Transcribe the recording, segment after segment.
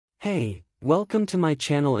Hey, welcome to my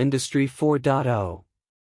channel Industry 4.0.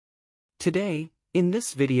 Today, in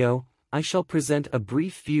this video, I shall present a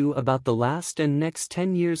brief view about the last and next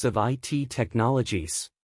 10 years of IT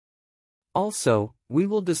technologies. Also, we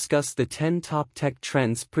will discuss the 10 top tech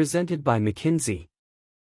trends presented by McKinsey.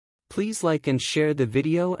 Please like and share the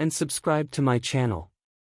video and subscribe to my channel.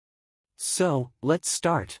 So, let's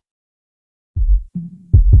start.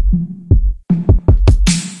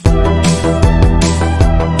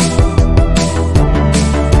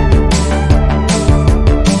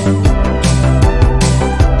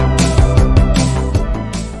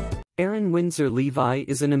 Aaron Windsor Levi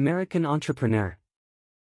is an American entrepreneur.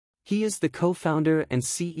 He is the co-founder and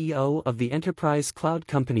CEO of the enterprise cloud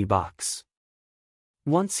company Box.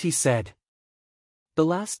 Once he said, "The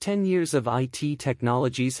last 10 years of IT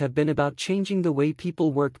technologies have been about changing the way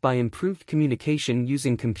people work by improved communication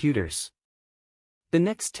using computers. The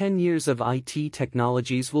next 10 years of IT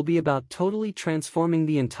technologies will be about totally transforming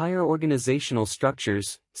the entire organizational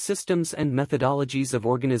structures, systems and methodologies of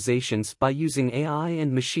organizations by using AI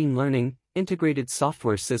and machine learning, integrated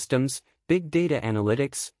software systems, big data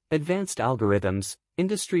analytics, advanced algorithms,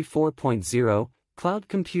 Industry 4.0, cloud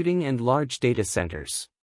computing and large data centers."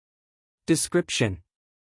 Description: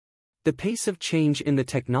 the pace of change in the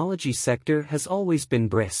technology sector has always been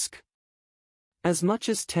brisk. As much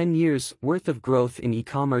as 10 years' worth of growth in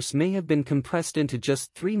e-commerce may have been compressed into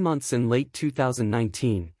just 3 months in late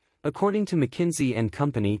 2019, according to McKinsey &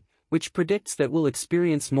 Company, which predicts that we'll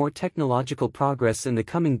experience more technological progress in the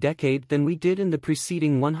coming decade than we did in the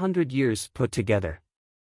preceding 100 years put together.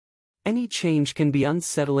 Any change can be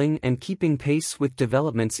unsettling, and keeping pace with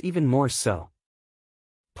developments even more so.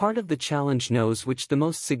 Part of the challenge knows which the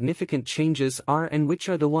most significant changes are and which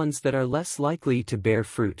are the ones that are less likely to bear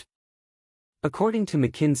fruit. According to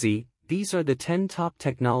McKinsey, these are the 10 top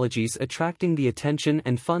technologies attracting the attention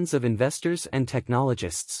and funds of investors and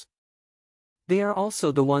technologists. They are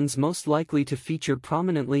also the ones most likely to feature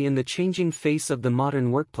prominently in the changing face of the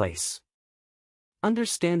modern workplace.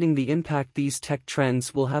 Understanding the impact these tech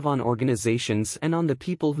trends will have on organizations and on the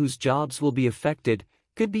people whose jobs will be affected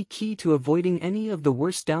could be key to avoiding any of the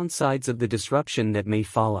worst downsides of the disruption that may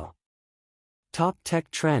follow. Top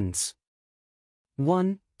tech trends.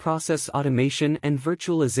 1. Process automation and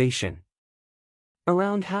virtualization.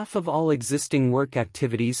 Around half of all existing work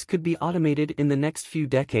activities could be automated in the next few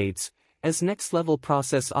decades, as next-level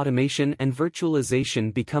process automation and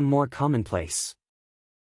virtualization become more commonplace.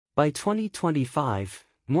 By 2025,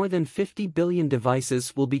 more than 50 billion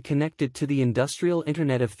devices will be connected to the Industrial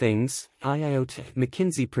Internet of Things, IoT,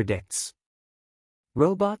 McKinsey predicts.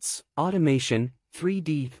 Robots, automation,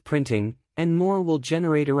 3D printing, and more will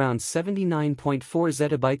generate around 79.4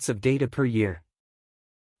 zettabytes of data per year.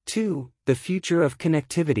 2. The future of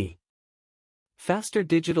connectivity. Faster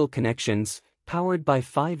digital connections, powered by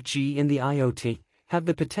 5G and the IoT, have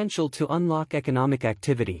the potential to unlock economic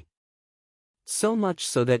activity. So much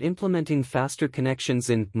so that implementing faster connections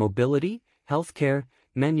in mobility, healthcare,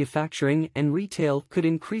 manufacturing, and retail could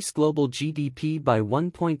increase global GDP by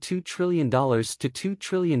 $1.2 trillion to $2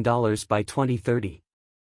 trillion by 2030.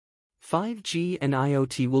 5G and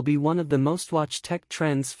IoT will be one of the most watched tech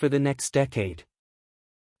trends for the next decade.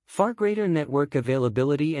 Far greater network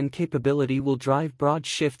availability and capability will drive broad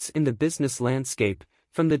shifts in the business landscape,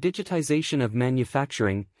 from the digitization of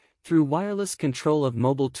manufacturing, through wireless control of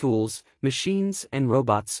mobile tools, machines and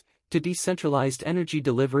robots, to decentralized energy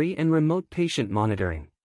delivery and remote patient monitoring.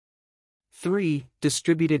 3.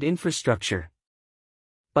 Distributed infrastructure.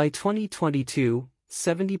 By 2022,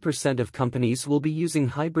 70% of companies will be using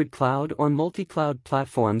hybrid cloud or multi-cloud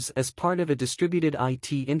platforms as part of a distributed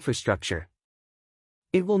IT infrastructure.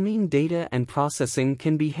 It will mean data and processing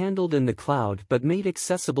can be handled in the cloud but made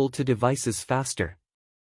accessible to devices faster.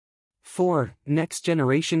 4.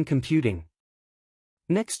 Next-generation computing.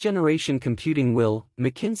 Next-generation computing will,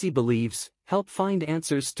 McKinsey believes, help find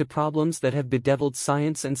answers to problems that have bedeviled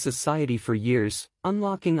science and society for years,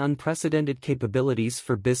 unlocking unprecedented capabilities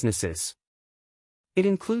for businesses. It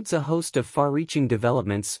includes a host of far-reaching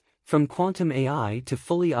developments, from quantum AI to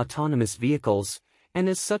fully autonomous vehicles, and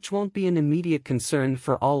as such won't be an immediate concern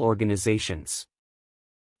for all organizations.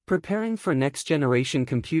 Preparing for next-generation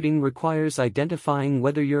computing requires identifying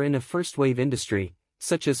whether you're in a first-wave industry,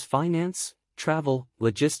 such as finance, travel,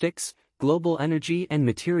 logistics, global energy and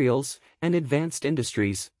materials, and advanced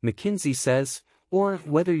industries, McKinsey says, or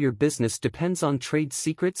whether your business depends on trade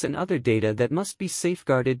secrets and other data that must be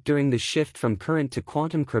safeguarded during the shift from current to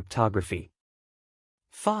quantum cryptography.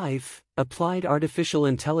 5. Applied artificial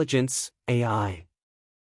intelligence, AI.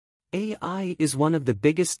 AI is one of the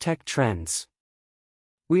biggest tech trends.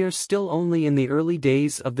 We are still only in the early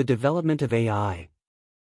days of the development of AI.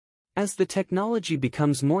 As the technology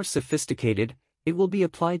becomes more sophisticated, it will be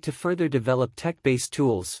applied to further develop tech-based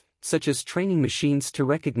tools, such as training machines to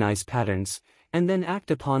recognize patterns, and then act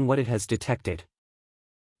upon what it has detected.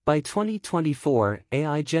 By 2024,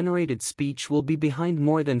 AI-generated speech will be behind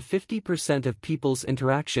more than 50% of people's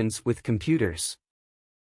interactions with computers.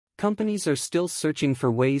 Companies are still searching for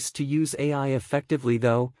ways to use AI effectively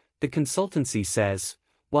though, the consultancy says.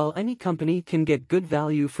 While any company can get good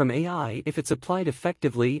value from AI if it's applied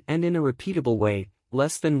effectively and in a repeatable way,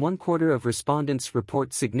 less than 1/4 of respondents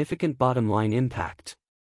report significant bottom-line impact.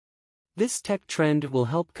 This tech trend will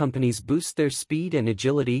help companies boost their speed and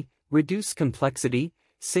agility, reduce complexity,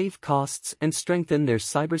 save costs and strengthen their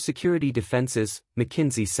cybersecurity defenses,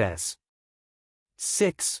 McKinsey says.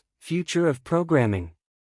 6. Future of programming.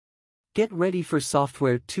 Get ready for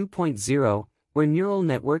Software 2.0, where neural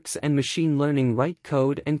networks and machine learning write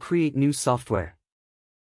code and create new software.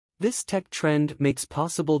 This tech trend makes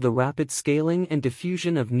possible the rapid scaling and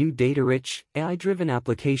diffusion of new data-rich, AI-driven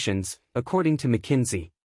applications, according to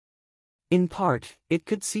McKinsey. In part, it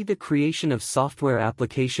could see the creation of software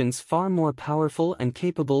applications far more powerful and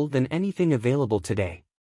capable than anything available today.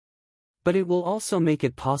 But it will also make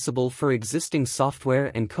it possible for existing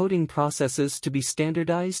software and coding processes to be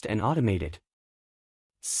standardized and automated.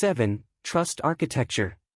 7. Trust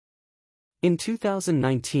architecture. In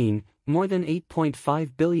 2019, more than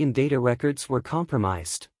 8.5 billion data records were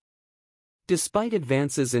compromised. Despite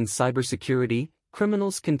advances in cybersecurity,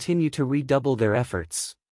 criminals continue to redouble their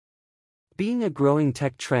efforts. Being a growing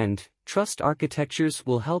tech trend, trust architectures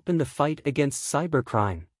will help in the fight against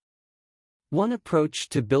cybercrime. One approach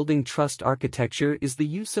to building trust architecture is the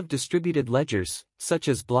use of distributed ledgers, such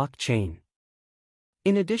as blockchain.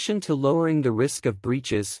 In addition to lowering the risk of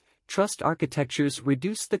breaches, trust architectures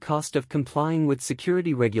reduce the cost of complying with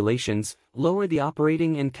security regulations, lower the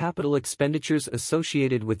operating and capital expenditures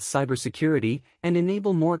associated with cybersecurity, and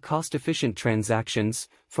enable more cost-efficient transactions,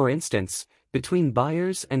 for instance, between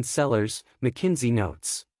buyers and sellers, McKinsey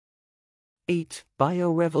notes. 8.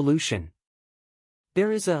 Biorevolution.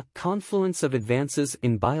 There is a confluence of advances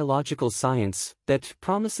in biological science that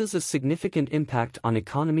promises a significant impact on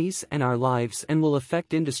economies and our lives and will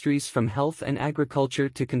affect industries from health and agriculture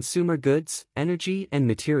to consumer goods, energy and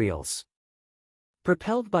materials.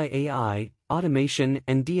 Propelled by AI, automation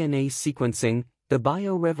and DNA sequencing, the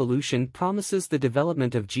biorevolution promises the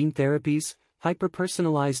development of gene therapies,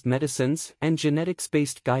 hyper-personalized medicines, and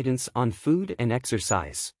genetics-based guidance on food and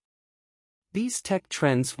exercise. These tech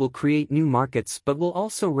trends will create new markets but will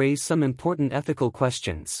also raise some important ethical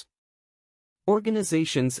questions.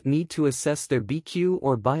 Organizations need to assess their BQ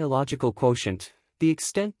or biological quotient, the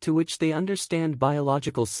extent to which they understand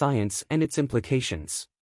biological science and its implications.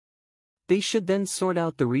 They should then sort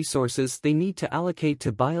out the resources they need to allocate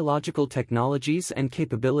to biological technologies and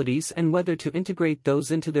capabilities and whether to integrate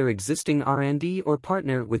those into their existing R&D or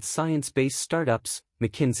partner with science-based startups,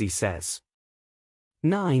 McKinsey says.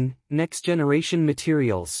 9. Next-generation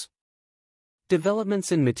materials.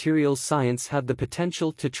 Developments in materials science have the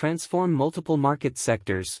potential to transform multiple market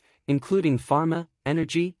sectors, including pharma,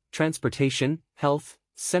 energy, transportation, health,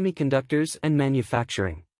 semiconductors and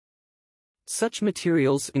manufacturing. Such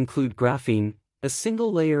materials include graphene, a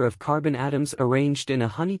single layer of carbon atoms arranged in a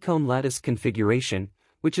honeycomb lattice configuration,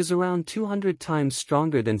 which is around 200 times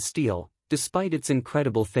stronger than steel, despite its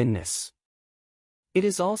incredible thinness. It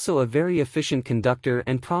is also a very efficient conductor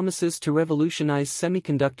and promises to revolutionize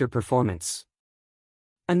semiconductor performance.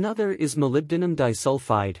 Another is molybdenum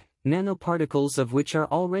disulfide, nanoparticles of which are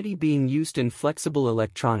already being used in flexible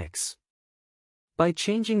electronics. By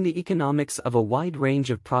changing the economics of a wide range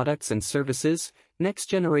of products and services,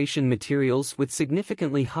 next-generation materials with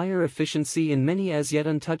significantly higher efficiency in many as yet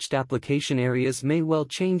untouched application areas may well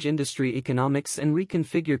change industry economics and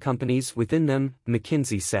reconfigure companies within them,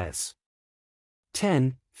 McKinsey says.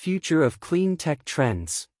 10. Future of clean tech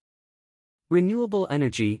trends. Renewable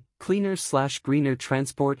energy, cleaner/greener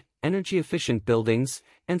transport, energy-efficient buildings,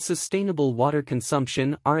 and sustainable water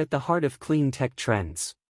consumption are at the heart of clean tech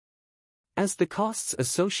trends. As the costs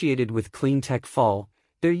associated with clean tech fall,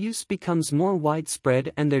 their use becomes more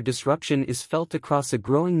widespread and their disruption is felt across a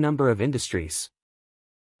growing number of industries.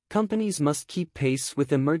 Companies must keep pace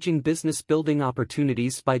with emerging business-building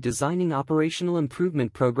opportunities by designing operational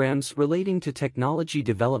improvement programs relating to technology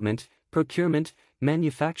development, procurement,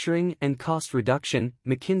 manufacturing and cost reduction,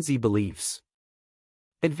 McKinsey believes.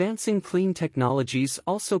 Advancing clean technologies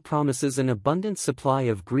also promises an abundant supply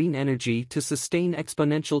of green energy to sustain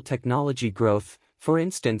exponential technology growth, for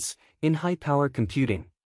instance, in high-power computing.